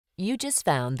You just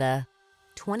found the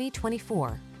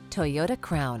 2024 Toyota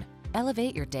Crown.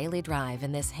 Elevate your daily drive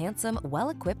in this handsome,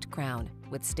 well-equipped Crown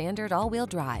with standard all-wheel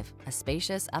drive, a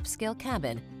spacious upscale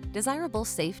cabin, desirable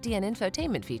safety and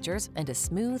infotainment features, and a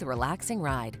smooth, relaxing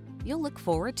ride. You'll look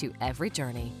forward to every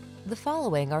journey. The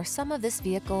following are some of this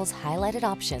vehicle's highlighted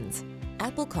options: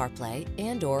 Apple CarPlay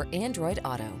and/or Android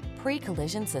Auto,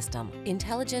 pre-collision system,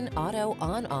 intelligent auto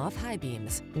on-off high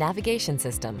beams, navigation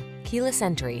system, keyless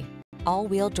entry,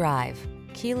 all-wheel drive,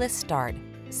 keyless start,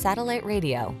 satellite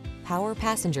radio, power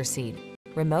passenger seat,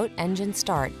 remote engine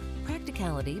start.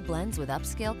 Practicality blends with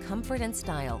upscale comfort and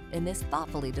style in this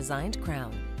thoughtfully designed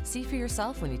Crown. See for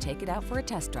yourself when you take it out for a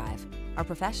test drive. Our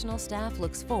professional staff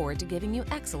looks forward to giving you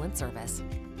excellent service.